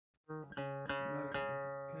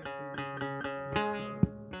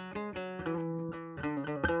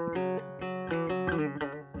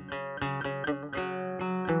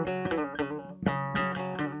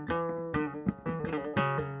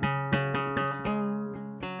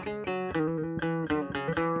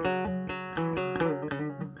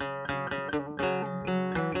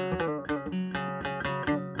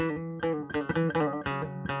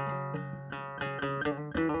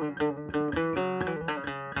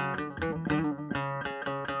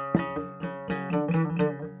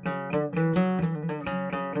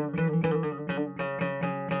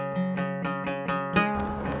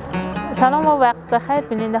سلام و وقت بخیر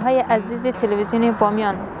بیننده های عزیز تلویزیون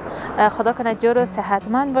بامیان. خدا کنه جور و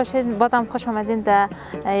صحتمند باشید. بازم خوش آمدین در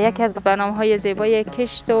یکی از برنامه های زیبای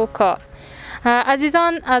کشت و کار.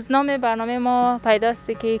 عزیزان، از نام برنامه ما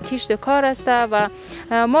پیداست که کشت و کار است و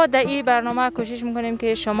ما در این برنامه کوشش میکنیم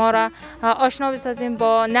که شما را آشنا بسازیم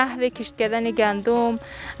با نحو کشت کردن گندم،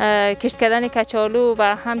 کشت کردن کچالو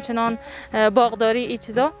و همچنان باغداری این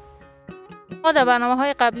چیزا. ما در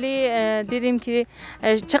برنامه‌های قبلی دیدیم که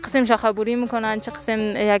چه قسم شاخه‌بوری میکنن، چه قسم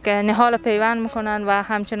یک نهال پیوند میکنن و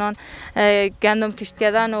همچنان گندم کشت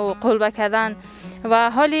کردن و قلبه کردن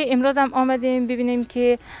و حالی امروز هم آمدیم ببینیم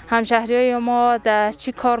که همشهریای ما در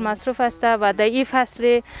چی کار مصروف است و در این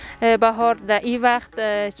فصل بهار در این وقت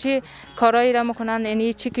چی کارایی را میکنن،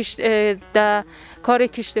 یعنی چی در کار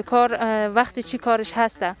کشت کار وقت چی کارش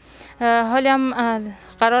هست. حالی هم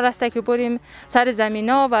قرار است که بریم سر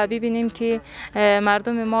زمینا و ببینیم که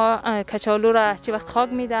مردم ما کچالو را چه وقت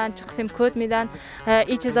خاک میدن، چه قسم کود میدن.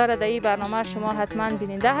 این چیزا را در این برنامه شما حتما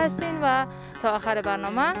بیننده هستین و تا آخر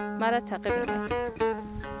برنامه مرا تعقیب کنید.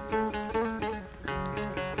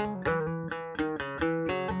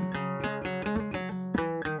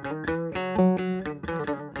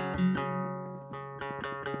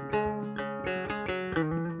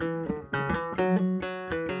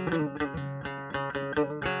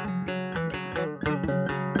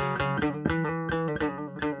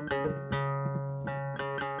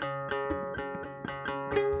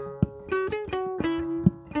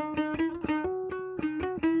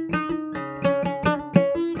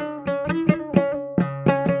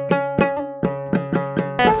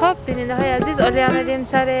 بیننده های عزیز، عالی آمدیم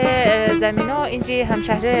سر زمینا. اینجا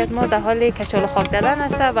همشهری از ما در حال کچالو خاک دادن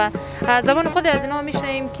است و از زبان خود از اینا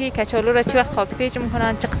میشنیم که کچالو را چه وقت خاک پیچ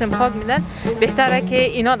میکنن، چه قسم خاک میدن. بهتره که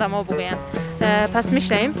اینا در ما بگوین. پس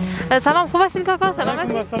میشنیم. سلام، خوب هستین کاکا؟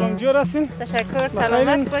 سلامت؟ سلام، جور هستین؟ تشکر،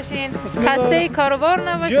 سلامت باشین. خسته کاروبار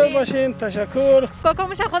نباشین. جور باشین، تشکر. کاکا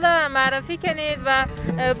میشه خود معرفی کنید و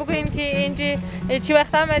بگوین که اینجا چی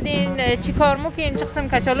وقت آمدین، چی کار میکنین، چه قسم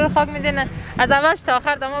کچالو رو خاک میدین. از اولش تا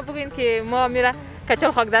آخر ما بگوین که ما میره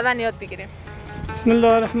کچالو خاک دادن یاد بگیریم. بسم الله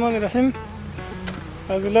الرحمن الرحیم.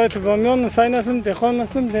 از ولایت بامیان ساین هستم، دهقان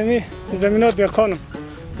هستم. دمی زمینات دهقانم.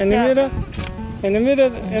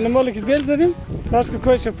 یعنی مالی که بیل زدیم، فرض که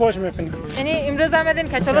کوچه پاش میکنیم. یعنی امروز آمدین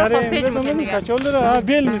کچالو رو خاک پیچ میکنیم. کچالو رو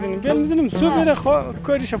بیل میزنیم. صبح میره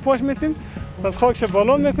کوچه پاش میتیم، بعد خاکش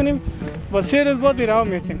بالا میکنیم، با 3 روز بعد رها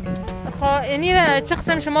میتیم. خب یعنی چه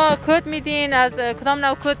قسم شما کد میدین؟ از کدام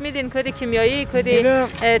نوع کد میدین؟ کد کیمیایی،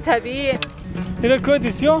 کد طبیعی؟ اینا کد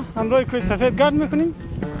سیاه همراه کد سفید گرد میکنیم.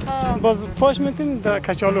 باز پاش میتیم در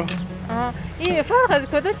کچالو. این فرق از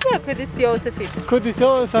کد چیه؟ کد سیاه و سفید؟ کد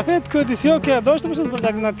سیاه و سفید، کد سیاه که داشته باشد باز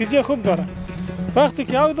یک نتیجه خوب داره. وقتی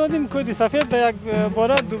که او دادیم کد سفید در یک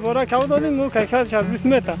بار دوباره که او دادیم او کیفیتش از دست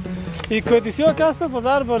میاد. این کد سیاه که است باز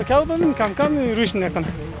هر بار که او دادیم کم کم رشد میکنه.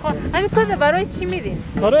 خب همین کد برای چی میدین؟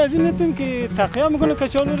 برای از این میدیم که تقویه میکنه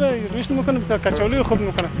کچالو را، رشد میکنه، بسیار کچالوی خوب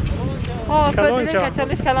میکنه.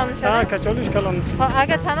 کچالوش کلان میشه. کچالوش کلان میشه.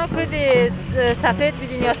 اگر تنها کد سفید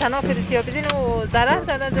بدین یا تنها کد سیاه بدین و ضرر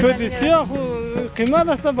داره. کد سیاه خو قیمت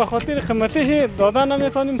است، به خاطر قیمتش دادن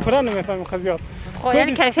نمیتونیم، پورا نمیتونیم قضیات. خب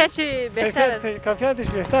یعنی کیفیتش بهتره؟ کیفیتش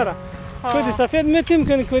بهتره. کد سفید میتیم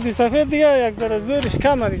که کد سفید دیگه یک ذره زورش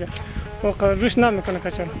کمه دیگه. و روش نمیکنه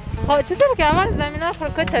کچالو. خب چطور که اول زمینا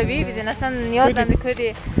کد طبیعی بدین؟ اصلا نیاز نداره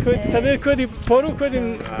کد طبیعی، کد پارو، کد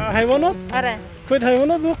حیوانات. آره. کد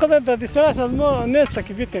حیوانات دو قدر در دسترس از ما نیست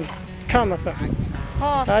که بیتیم، کم است.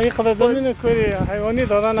 این قدر زمین کد حیوانی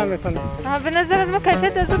دادن نمیتونه. به نظر از ما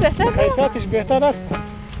کیفیت از بهتره؟ کیفیتش بهتر است.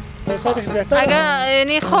 کیفیتش بهتر. اگر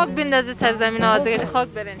یعنی خاک بندازید سر زمین از دیگه خاک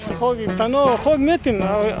برین. خاک میتیم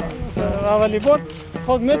اولی بار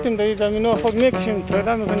خاک میتیم در این زمینا، خاک میکشیم،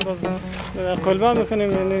 پیدا میکنیم، باز قلبه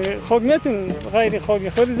میکنیم. یعنی خاک میتیم، غیر خاک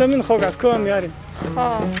خود زمین خاک از کوه میاریم.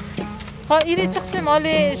 خب این چه قسم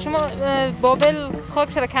مال شما بابل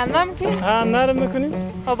خاکش را کندم که؟ ها نرم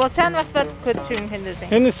میکنیم. خب باز چند وقت بعد کد چی می‌کندازین؟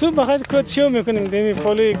 یعنی صبح بخیر کد شو میکنیم. دمی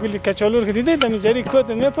پالوی گلی کچالو رو دیدید دمی جری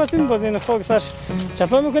کد میپرتیم باز این خاک سرش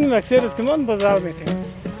چپا میکنیم یک سه روز که من باز آب میتیم.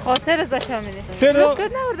 خب سه روز بچه‌ها میدین. سه روز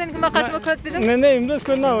کد نوردین که ما قشنگ کد بدم؟ نه امروز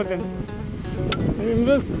کد نوردیم.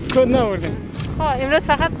 امروز کد نوردیم. خب امروز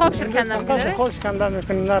فقط خاکش رو کندم فقط خاکش کندم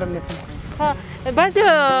میکنیم نرم میکنیم. خب بعضی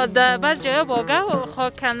جاها باگا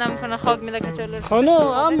خاک کندم میکنن خاک میده کچالو رو. خانو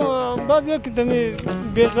اما بعضیا که دمی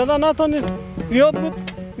بیل زده نتونست زیاد بود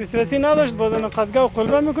دسترسی نداشت بازن قدگاه و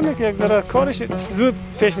قلبه میکنه که یک ذره کارش زود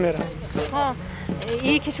پیش میره.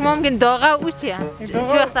 این که شما میگین داغه او چیه؟ چه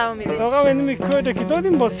وقت او میدین؟ داغه و اینمی کد که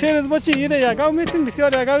دادیم با سه روز باشه ایره یگاو میتیم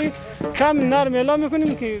بسیار یگاوی کم نرم اعلام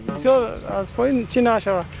میکنیم که بسیار از پایین چی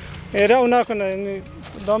نشوه رو نکنه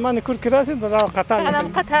دامن کورد که رسید باز قطع میکنیم.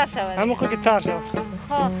 هم قطع شود. همون که تر شود.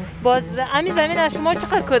 باز امی زمین شما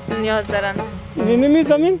چقدر کد نیاز دارن؟ اینمی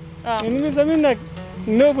زمین نه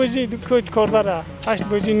 9 بوجی کد کرداره 8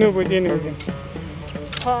 بوجی 9 بوجی نمیزیم.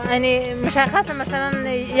 یعنی مشخصه مثلا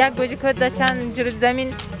یک بوجی کد در چند جرب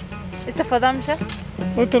زمین استفاده میشه؟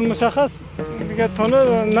 اونطور مشخص دیگه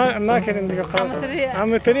تونه نکردیم دیگه خلاص.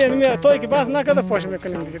 همونطوری یعنی تایی که بحث نکرده پاش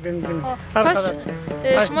میکنیم دیگه دمیزیم.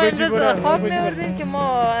 شما امروز خاک میوردین که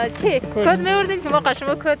ما چی؟ کد میوردین که ما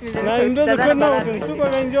قشما کد میزنیم. نه امروز کد نوردیم.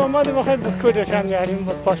 صبح اینجا آمدیم بخیر بس کدش هم میاریم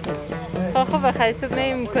بس پاش کنیم. خب بخیر صبح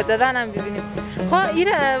مییم کد دادن هم ببینیم. خب این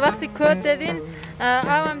وقتی کد دادین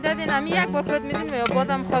هم دادین هم یک بار کد میدین یا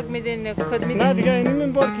بازم خاک میدین کد میدین؟ نه دیگه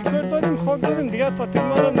این بار که کد دادیم خاک دادیم دیگه تا تیم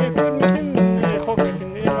ما رو کد میدیم خاک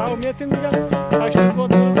میدیم دیگه ما میتیم دیگه 8 بار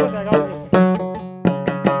دیگه میتیم.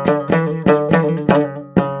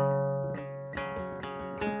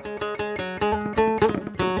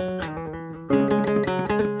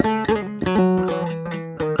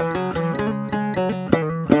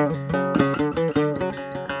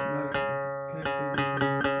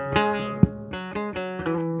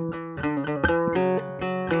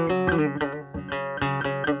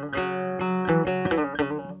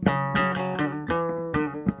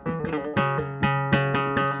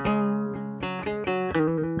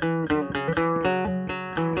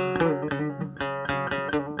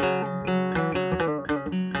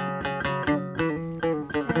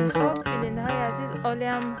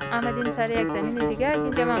 آمدیم سر یک زمین دیگه که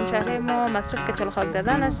اینجا همشهری ما مصرف کچل خاک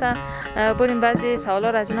دادن است. بریم بعضی سوالا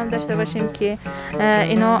را از اینا داشته باشیم که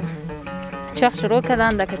اینا چه شروع کردن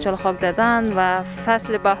در کچل خاک دادن و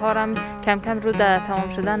فصل بهار هم کم کم رو در تمام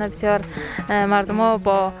شدن بسیار مردم ها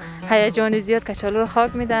با هیجان زیاد کچالو رو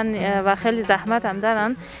خاک میدن و خیلی زحمت هم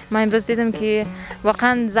دارن. ما امروز دیدم که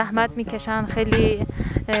واقعا زحمت میکشن خیلی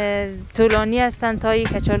طولانی هستن تا این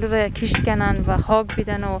کچالو رو کشت کنن و خاک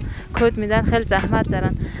بیدن و کد میدن خیلی زحمت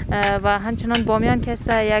دارن و همچنان بامیان که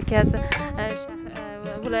یکی از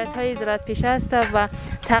ولایت های زراعت پیشه است و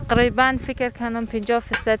تقریبا فکر کنم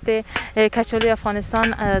 50% کچالوی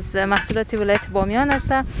افغانستان از محصولات ولایت بامیان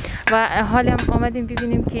است و حالی هم آمدیم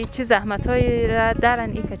ببینیم که چه زحمت هایی را دارن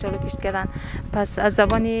این کچالو کشت کردن. پس از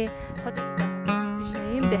زبانی خود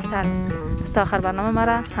بشنویم بهتر است. تا آخر برنامه ما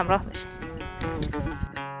را همراه باشید.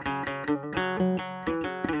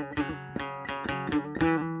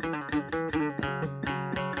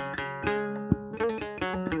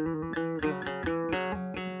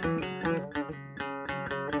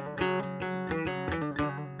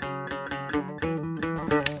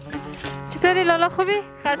 چطوری لالا خوبی؟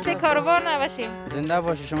 خسته کاروبار نباشی؟ زنده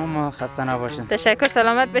باشی شما ما خسته نباشین. تشکر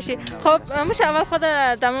سلامت باشی. خب مش اول خود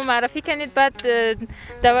دمو معرفی کنید بعد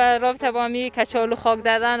در رابطه با می کچالو خاک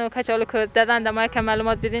دادن و کچالو کد دادن دمو یک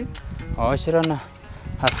معلومات بدین. چرا نه.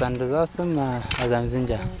 حسن رضا هستم از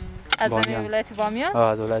امزینجا. از ولایت بامیان؟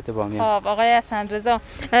 از ولایت بامیان. خب آقای حسن رضا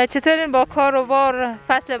چطورین با کاروبار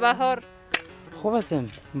فصل بهار؟ خوب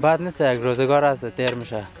هستیم. بعد نیست یک روزگار است تیر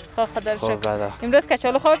میشه. خب خدا رو شکر. امروز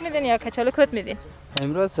کچالو خاک میدین یا کچالو کد میدین؟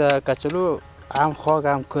 امروز کچالو هم خاک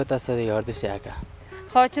هم کد است دیگه اردش یکه.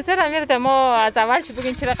 خب چطور امیر ما از اول چی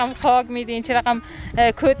بگین چه رقم خاک میدین چه رقم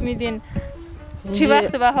کد میدین؟ چی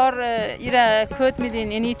وقت بهار ایره کد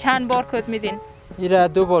میدین؟ یعنی چند بار کد میدین؟ ایره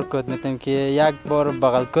 2 بار کد میدیم که یک بار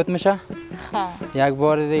بغل کد میشه. یک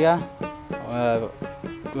بار دیگه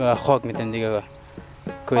خاک میدیم دیگه.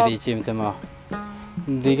 کدی چی میتونم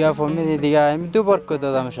دیگه فهمیدی دیگه 2 بار کد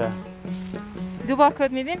داده میشه. 2 بار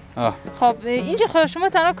کد میدین؟ خب اینجا خود شما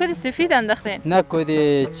تنها کد سفید انداختین؟ نه کد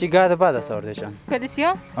چی گاده بعد از آوردشان. کد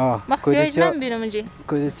سیاه؟ کد سیاه نمیبینم اینجا.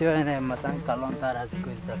 کد سیاه نه مثلا کلان تر از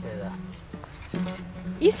کد سفیده.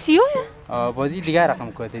 این سیاهه؟ بازی دیگه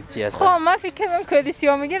رقم کد چی است؟ خب من فکر کردم کد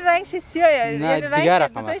سیاه میگین رنگش سیاهه. نه دیگه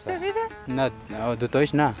رقم است. نه دو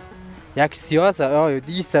تایش نه. یک سیاه است،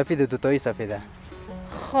 دیگه سفید، دوتایی سفیده.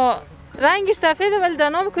 خب رنگش سفیده ولی در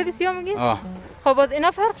نام کدی سیاه میگین؟ خب باز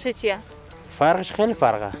اینا فرقش چیه؟ فرقش خیلی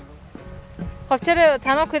فرقه. خب چرا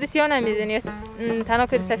تنها کدی سیاه نمیدین یا تنها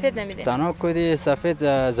کدی سفید نمیدین؟ تنها کدی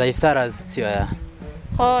سفید ضعیفتر از سیاه.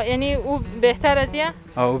 خب یعنی او بهتر از یه؟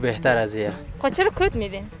 او بهتر از یه. خب چرا کد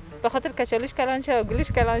میدین؟ به خاطر کچالوش کلان شه و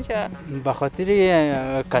گلش کلان شه؟ به خاطر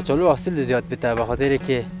کچالو حاصل زیاد بده، به خاطر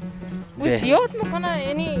که او زیاد میکنه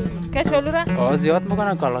یعنی کچالو را؟ زیاد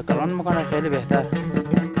میکنه، کلان میکنه، خیلی بهتر.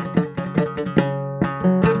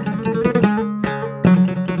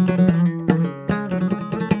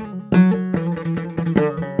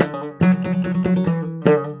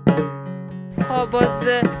 خب باز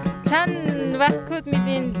چند وقت کد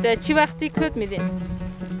میدین؟ در چی وقتی کد میدین؟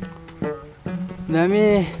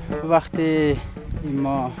 نمی وقتی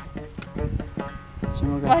ما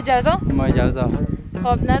ماه جوزا.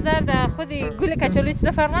 خب نظر در خودی گل کچالوی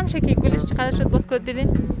چیزا فرق نمیشه که گلش چقدر شد باز کد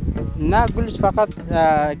دیدین؟ نه گلش فقط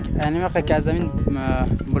یعنی وقتی که از زمین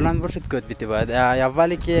بلند باشد کد بیتی باید.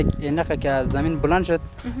 اولی که این که از زمین بلند شد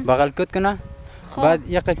بغل کد کنه، بعد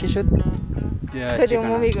یکی که شد کد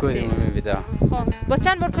عمومی بیده. خب باز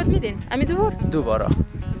چند بار کد میدین؟ امی دو بار.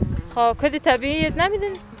 خب کد طبیعی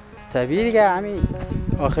نمیدین؟ طبیعی دیگه همین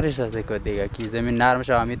آخرش از کد دیگه که زمین نرم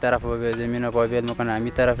شه، همین طرف رو زمین رو پایبیل میکنه،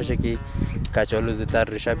 همین طرفشه که کچالو زودتر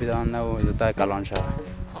ریشه بیدان و زودتر کلان شه.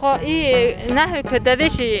 خب این نحوی کد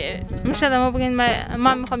دادشی میشه ما بگین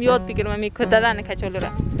من میخوام یاد بگیرم می کد دادن کچالو را.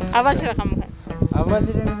 اول چه رقم میکنی؟ اول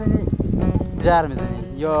دیگه میزنی جر میزنی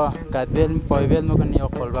یا کدبیل پایبیل میکنی یا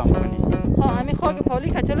قلبه میکنی. همین خاک پالی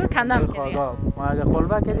کچالو رو کنده میکنی. اگه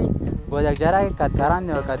قلبه کردی با یک جره کدکران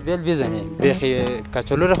یا کدبیل بزنی بخی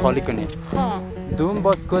کچالو رو خالی کنی. دوم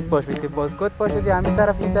باید کد پاش بیتی، باید کد پاش دی همین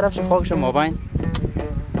طرف این طرفش خاکش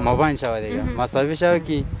مابین شود دیگه مساوی شود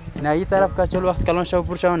که نه این طرف کچالو وقت کلان شود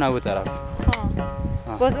پر شود نه اون طرف.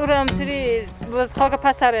 باز او رو همطوری باز خاک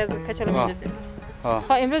پس سر از کچالو می‌ریزیم.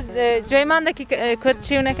 خب امروز جای من ده که کد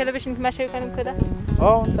چیو نکرده بشین که مشی کنیم کده؟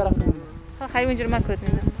 اون طرف. خیلی اونجوری من کد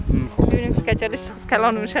میدم. ببینیم که کچالوش چقدر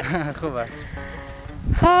کلان میشه. خوبه.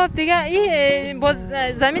 خب دیگه این باز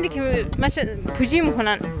زمینی که پوجی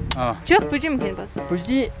میکنن. چه وقت پوجی میکنین باز؟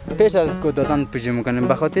 پوجی پیش از کد دادن پوجی میکنیم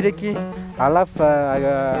به خاطر که علف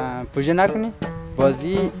اگه پوجی نکنی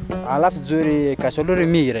بازی علف زوری کچالو رو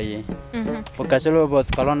میگیره. با کچالو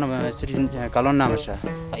باز کلان نمیشه.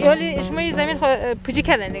 یعنی شما این زمین پوجی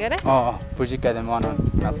کردین دیگه؟ پوجی کردیم آن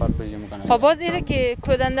نفر پوجی میکنه. خب باز اینه که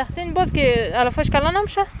کد انداختین باز که علفش کلان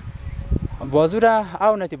نمیشه؟ بازو را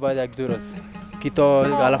او نتی باید یک دو روز که تا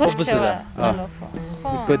علفا بسوزه.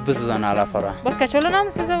 کد بسوزن علفا را. باز کچالو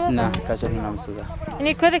نمیسوزه باز؟ نه کچالو نمیسوزه.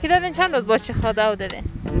 یعنی کد که دادین چند روز باز چه خود او دادین؟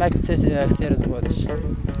 یک سه روز بادش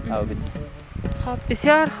او بدیم. خب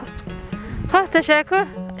بسیار خوب. خب تشکر.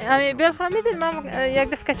 امی بیل خواهم میدین من یک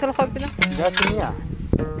دفعه کچالو خواب بیدم؟ جاتی نیا.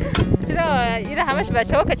 چرا ایره همش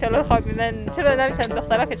بچه ها کچالو رو خواب میدن؟ چرا نمیتونن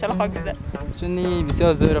دخترها کچالو خواب بیدن؟ چون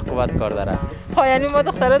بسیار زور قوت کار داره. خب یعنی ما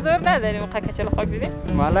دخترها زور نداریم اون کچالو خواب بیدیم؟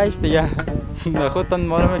 مالایش دیگه. خودتان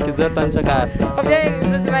معلومه که زورتان چقدر هست. خب بیا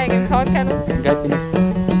امروز من یک امتحان کنم. گپی نیست.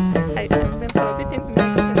 خیلی خوب بیدیم.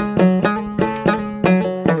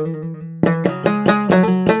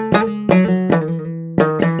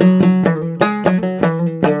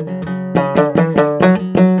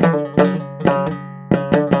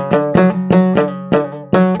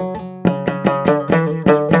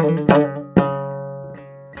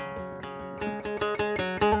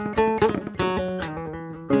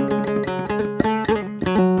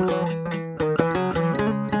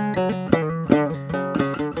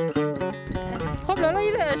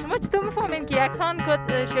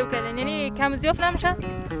 کم زیاف نمیشه؟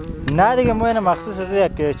 نه دیگه ما اینو مخصوص از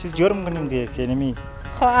یک چیز جور میکنیم دیگه که نمی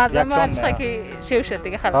خب از ما چقدر که شیو شد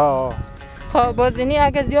دیگه خلاص. خب باز اینی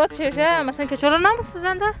اگه زیاد شیو شه مثلا کچالو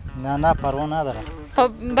نمیسوزنده؟ نه پروا نداره.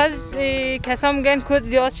 خب بعض کسا میگن کد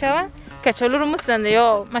زیاد شوه کچالو رو میسوزنده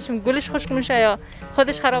یا مثلا گلش خشک میشه یا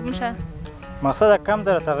خودش خراب میشه. مقصد کم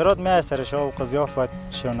ذره تغییرات میاد سرش و قضیاف باید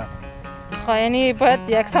شونه. خب یعنی باید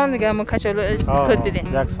یکسان دیگه ما کچالو کد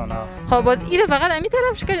بدین. یکسان. خب باز اینو فقط امی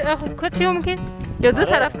طرفش کد چیو میگین یا دو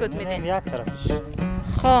طرف کد میدین؟ یک طرفش.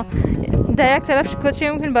 خب در یک طرفش کد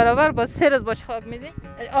چیو میگین برابر با 3 روز باش خاک میدین؟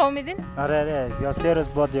 آب میدین؟ آره یا 3 روز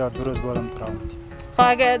بعد یا 2 روز بعدم تراو میدین. خب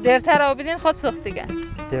اگه دیرتر آب بدین خود سوخت دیگه.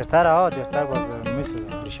 دیرتر دیرتر باز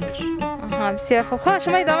میسوزه ریشش. بسیار خوب. خب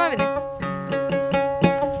شما ادامه بدین.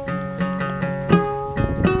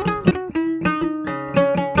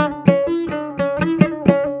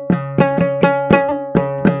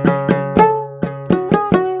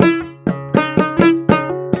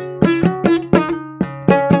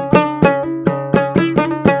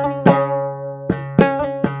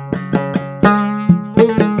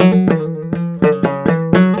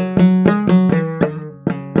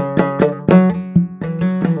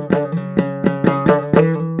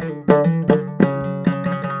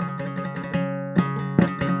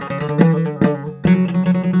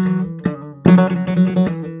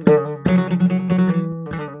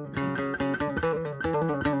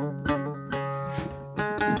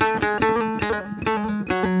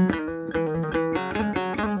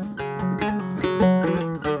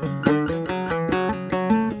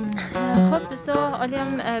 خب دوستا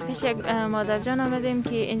علیم پیش یک مادر جان آمدیم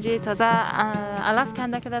که اینجا تازه علف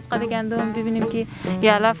کنده که از قد گندم ببینیم که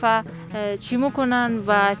یه علف چی میکنن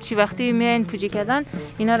و چی وقتی میاین پوجی کردن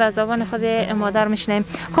اینا را از زبان خود مادر میشنیم.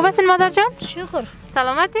 خب هستین مادر جان؟ شکر.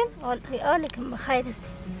 سلامتین؟ علیکم بخیر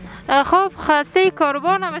است. خب خواسته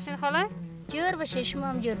کاروبار نباشین خاله؟ جور باشه، شما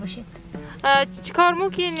هم جور باشید. چی کار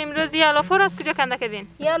موکین امروز یه علفا از کجا کنده کردین؟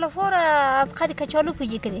 یه علفا از قد کچالو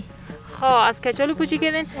پوجی کردی. خب از کچالو پوجی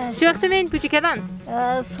کردین؟ چه وقت میاین پوجی کردن؟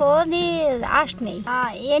 سالی 8 می.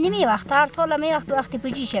 یعنی می وقت هر سال می وقتی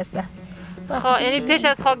پوجیش است. خب یعنی پیش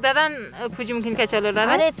از خاک دادن پوجی میکنین کچالو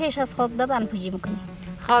را؟ آره پیش از خاک دادن پوجی میکنی.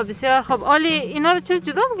 خب بسیار خب. آلی اینا رو چرا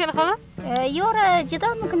جدا میکنی خاله؟ یارا جدا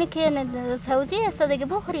میکنی که سوزی است دیگه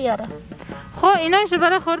بخوری یارا. خب اینایش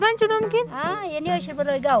برای خوردن جدا میکنین؟ یعنی ایش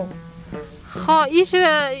برای گاو. خب ای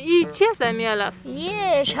چی است می علف؟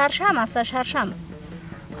 یه شرشم است، شرشم.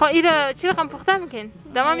 خب ایرا چی رقم پخته میکن؟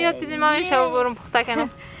 دمام یاد بدین ما این شب برم پخته کنم.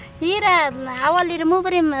 ایرا اول ایرمو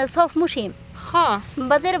بریم صاف موشیم. خب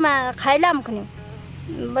بازیر ما خیلی میکنیم.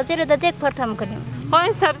 بازیر دادک پرتا میکنیم. خب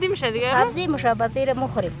این سبزی میشه دیگه؟ سبزی میشه، بازیر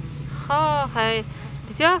میخوریم. خب خیلی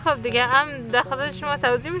بسیار خوب دیگه. هم در خود شما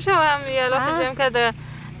سبزی میشه و هم یه علف جمع کرده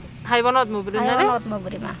حیوانات میبریم. حیوانات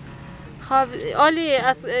میبریم. خب آلی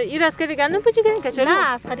از ایر از کدی گندم پوچی کردین کچالو؟ نه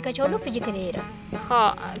از کدی کچالو پوچی کردی ایرا.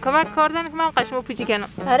 خب کمک کردن که من قشمو پوچی کنم.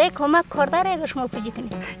 آره کمک کردن که شما پوچی کنی.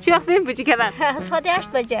 چی وقت این پوچی کردن؟ ساعت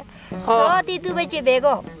 8 بجه. ساعت 2 بجه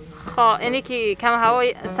بیگا. خب اینی که کم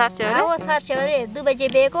هوای سر چوره؟ هوا سر چوره 2 بجه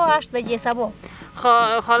بیگا 8 بجه صبح.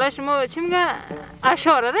 خب خاله شما چی میگه؟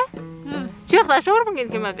 اشار آره؟ چی وقت اشار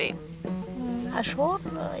میگین که ما بگیم؟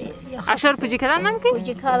 اشار پوچی کردن نمیگین؟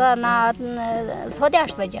 پوچی کردن نه ساعت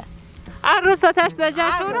 8 بجه. هر روز ساعت 8 بجه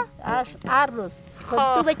اشاره؟ هر روز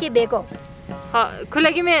ساعت 2 بجه بیگا.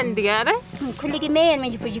 کلگی میین دیگه آره؟ کلگی میین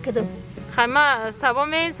منجی پوچی کردم. خب ما صبح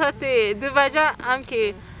میین ساعت 2 بجه هم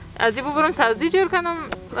که از این برم سبزی جور کنم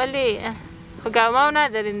ولی خب گوما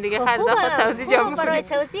نداریم دیگه هر دفعه سبزی جور میکنیم. برای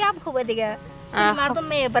سبزی هم خوبه دیگه. مردم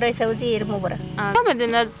می برای سبزی رو میبره.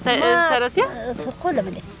 آمدین از سراسیا؟ سرخول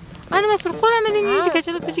آمدین. من سرخول آمدین اینجا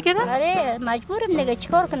کچالو پوچی کردن؟ آره مجبورم دیگه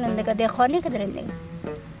چیکار کنم دیگه دهخانه که داریم دیگه.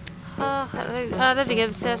 آره دیگه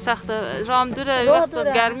بسیار سخت رام دوره وقت باز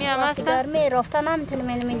گرمی هم هست. گرمی رفتن هم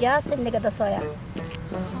تلمین منجا هستیم دیگه دسایا.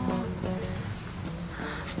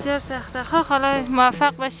 بسیار سخته. خب حالا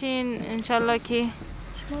موفق باشین انشالله که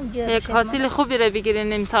یک حاصل خوبی رو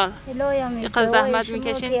بگیرین امسال. یک زحمت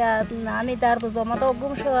میکشین. همین درد و زامدا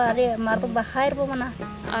گم شو آره مردم بخیر بمونه.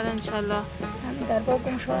 آره انشالله. همین درد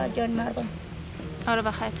گم شو جان مردم. آره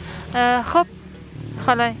بخیر. خب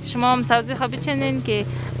حالا شما هم سبزی خوابی چندین که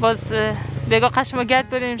باز بگو قشم گرد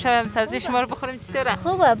بریم شب هم سبزی شما رو بخوریم چطوره؟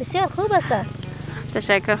 خوبه بسیار خوب است.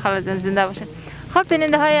 تشکر خالد زنده باشین. خب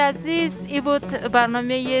بیننده های عزیز این بود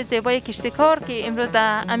برنامه زیبای کشتکار که امروز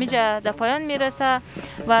در امیجا در پایان میرسه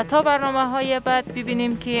و تا برنامه های بعد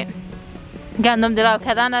ببینیم که گندم درو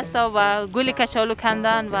کردن است و گل کچالو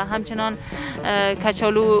کندن و همچنان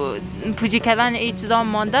کچالو پوجی کردن این چیزا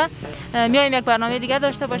مانده. میایم یک برنامه دیگه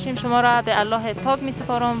داشته باشیم. شما را به الله پاک می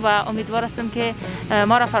سپارم و امیدوار هستم که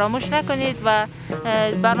ما را فراموش نکنید و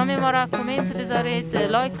برنامه ما را کامنت بذارید،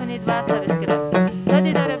 لایک کنید و سابسکرایب. تا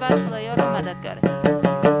دیدار بعد، خدایا رو مددگار.